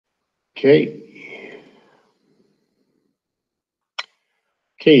Okay.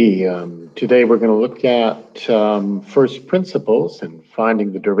 Today we're going to look at first principles and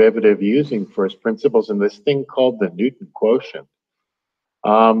finding the derivative using first principles in this thing called the Newton quotient.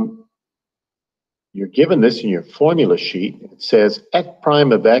 Um, you're given this in your formula sheet. It says f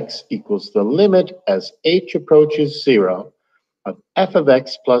prime of x equals the limit as h approaches 0 of f of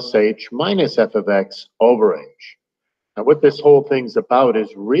x plus h minus f of x over h. Now what this whole thing's about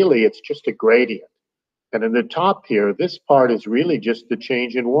is really it's just a gradient. And in the top here, this part is really just the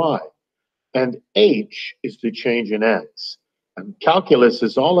change in y. And h is the change in x. And calculus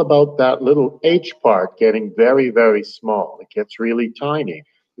is all about that little h part getting very, very small. It gets really tiny.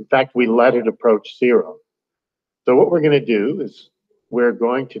 In fact, we let it approach 0. So what we're going to do is we're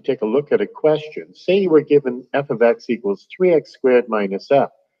going to take a look at a question. Say you were given f of x equals 3x squared minus f.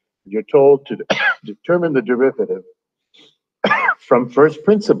 You're told to determine the derivative from first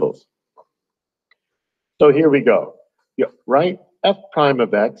principles. So here we go. Right? F prime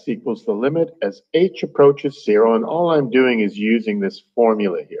of x equals the limit as h approaches 0, and all I'm doing is using this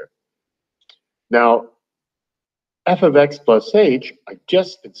formula here. Now, f of x plus h,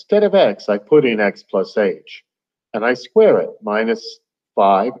 instead of x, I put in x plus h, and I square it, minus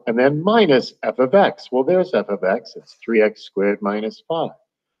 5, and then minus f of x. Well, there's f of x. It's 3x squared minus 5.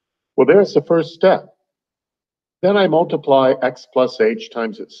 Well, there's the first step. Then I multiply x plus h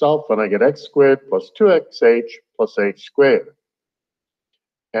times itself, and I get x squared plus 2xh plus h squared.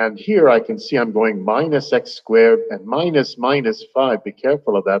 And here I can see I'm going minus x squared and minus 5. Be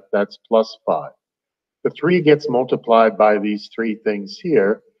careful of that. That's plus 5. The 3 gets multiplied by these three things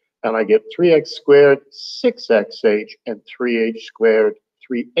here, and I get 3x squared, 6xh, and 3h squared,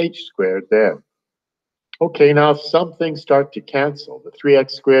 3h squared there. Okay, now some things start to cancel. The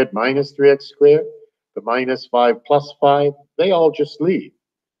 3x squared minus 3x squared, the minus 5 plus 5, they all just leave.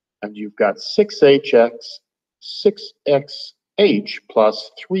 And you've got 6hx, 6xh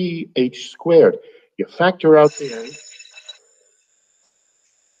plus 3h squared. You factor out the h.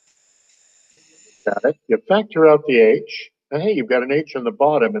 Got it. You factor out the h, and hey, you've got an h on the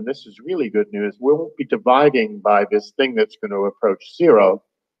bottom, and this is really good news. We won't be dividing by this thing that's going to approach 0.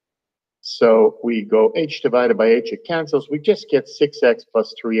 So we go h divided by h, it cancels. We just get 6x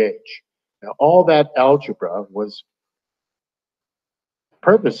plus 3h. Now, all that algebra was,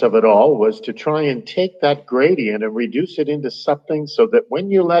 purpose of it all was to try and take that gradient and reduce it into something so that when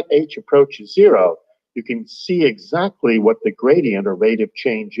you let h approach 0, you can see exactly what the gradient or rate of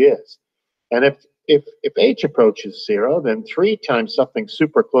change is. And if h approaches 0, then 3 times something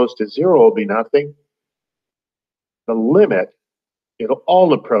super close to 0 will be nothing. The limit, it'll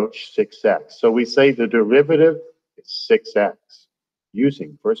all approach 6x. So we say the derivative is 6x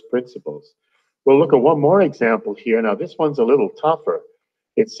using first principles. We'll look at one more example here. Now, this one's a little tougher.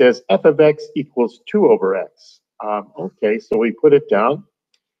 It says f of x equals 2 over x. Okay, so we put it down.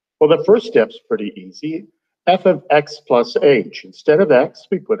 Well, the first step's pretty easy. F of x plus h. Instead of x,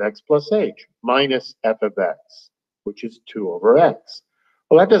 we put x plus h minus f of x, which is 2 over x.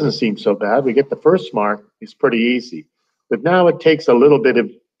 Well, that doesn't seem so bad. We get the first mark. It's pretty easy. But now it takes a little bit of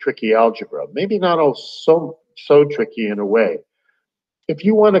tricky algebra. Maybe not all so tricky in a way. If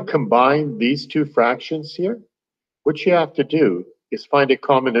you want to combine these two fractions here, what you have to do is find a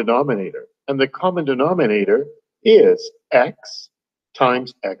common denominator. And the common denominator is x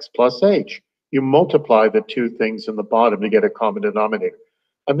times x plus h. You multiply the two things in the bottom to get a common denominator.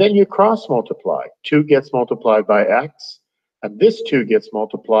 And then you cross multiply. 2 gets multiplied by x, and this 2 gets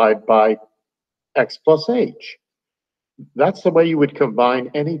multiplied by x plus h. That's the way you would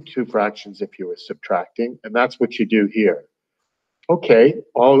combine any two fractions if you were subtracting, and that's what you do here. Okay,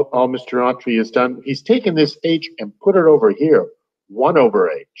 all Mr. Autry has done, he's taken this h and put it over here, 1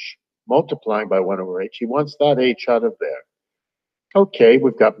 over h, multiplying by 1 over h. He wants that h out of there. Okay,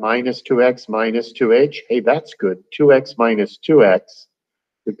 we've got minus 2x minus 2h. Hey, that's good. 2x minus 2x.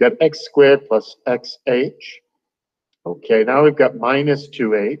 We've got x squared plus xh. Okay, now we've got minus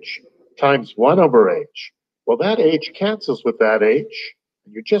 2h times 1 over h. Well, that h cancels with that h,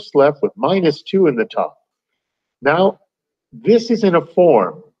 and you're just left with minus 2 in the top. Now, this is in a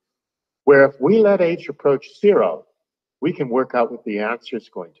form where if we let h approach 0, we can work out what the answer is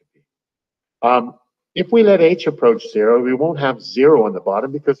going to be. If we let h approach 0, we won't have 0 on the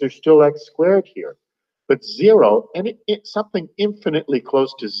bottom because there's still x squared here. But 0, and something infinitely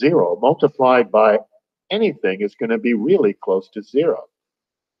close to 0 multiplied by anything is going to be really close to 0.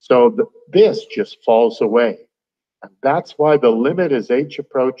 So this just falls away. And that's why the limit as h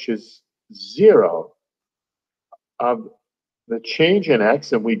approaches 0 of the change in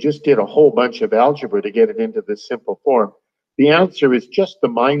x, and we just did a whole bunch of algebra to get it into this simple form. the answer is just the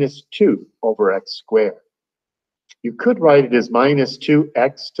minus 2 over x squared. You could write it as minus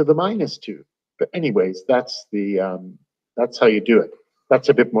 2x to the minus 2. But anyways, that's how you do it. That's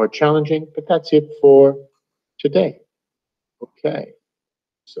a bit more challenging, but that's it for today. Okay,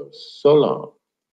 so long.